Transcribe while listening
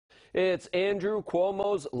It's Andrew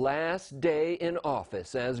Cuomo's last day in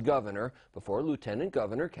office as governor before Lieutenant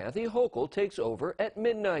Governor Kathy Hochul takes over at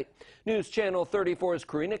midnight. News Channel 34's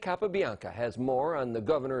Karina Capabianca has more on the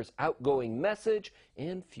governor's outgoing message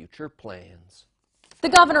and future plans. The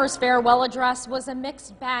governor's farewell address was a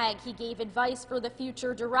mixed bag. He gave advice for the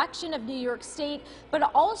future direction of New York State, but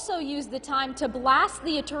also used the time to blast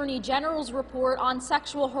the Attorney General's report on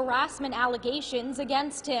sexual harassment allegations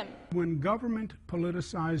against him. When government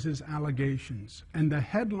politicizes allegations and the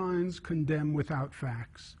headlines condemn without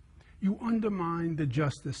facts, you undermine the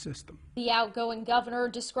justice system. The outgoing governor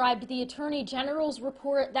described the Attorney General's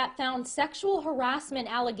report that found sexual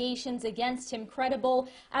harassment allegations against him credible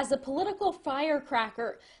as a political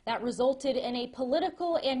firecracker that resulted in a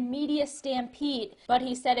political and media stampede. But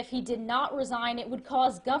he said if he did not resign, it would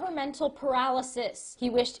cause governmental paralysis. He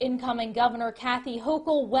wished incoming Governor Kathy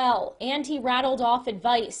Hochul well, and he rattled off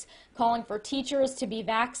advice, calling for teachers to be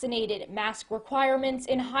vaccinated, mask requirements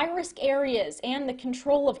in high-risk areas, and the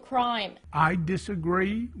control of crime. I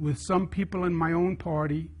disagree with some people in my own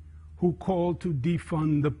party who called to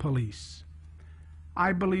defund the police.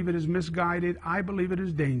 I believe it is misguided. I believe it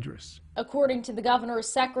is dangerous. According to the governor's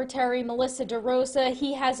secretary, Melissa DeRosa,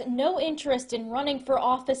 he has no interest in running for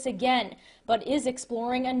office again, but is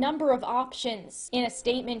exploring a number of options. In a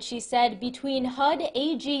statement, she said, between HUD,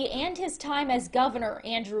 AG, and his time as governor,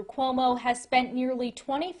 Andrew Cuomo has spent nearly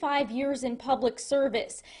 25 years in public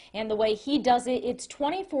service, and the way he does it, it's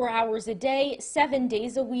 24 hours a day, 7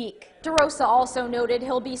 days a week. DeRosa also noted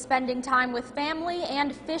he'll be spending time with family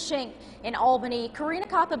and fishing. In Albany, Karina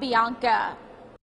Capabianca.